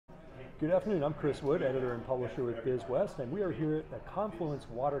Good afternoon, I'm Chris Wood, editor and publisher with BizWest, and we are here at the Confluence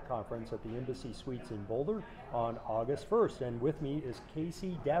Water Conference at the Embassy Suites in Boulder on August 1st. And with me is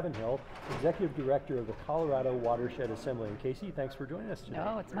Casey Davenhill, Executive Director of the Colorado Watershed Assembly. And Casey, thanks for joining us today.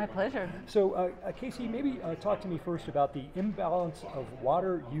 No, it's my pleasure. So Casey, maybe talk to me first about the imbalance of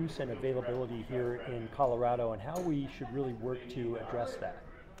water use and availability here in Colorado and how we should really work to address that.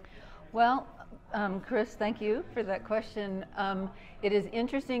 Well, Chris, thank you for that question. It is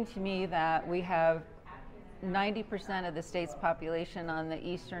interesting to me that we have 90% of the state's population on the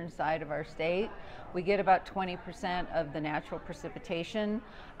eastern side of our state. We get about 20% of the natural precipitation.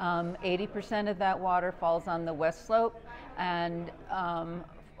 80% of that water falls on the west slope, and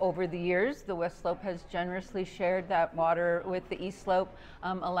over the years, the west slope has generously shared that water with the east slope,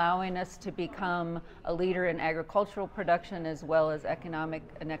 allowing us to become a leader in agricultural production as well as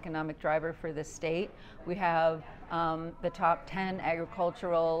an economic driver for the state. We have the top 10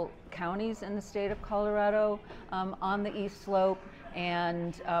 agricultural counties in the state of Colorado on the east slope,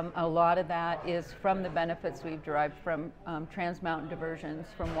 and a lot of that is from the benefits we've derived from trans-mountain diversions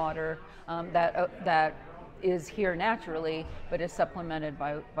from water that is here naturally, but is supplemented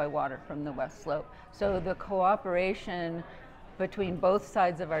by water from the west slope. So the cooperation between both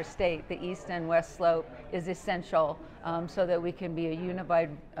sides of our state, the east and west slope, is essential so that we can be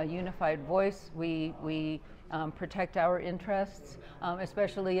a unified voice. We protect our interests,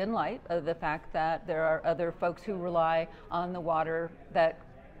 especially in light of the fact that there are other folks who rely on the water that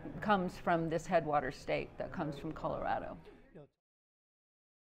comes from this headwater state, that comes from Colorado.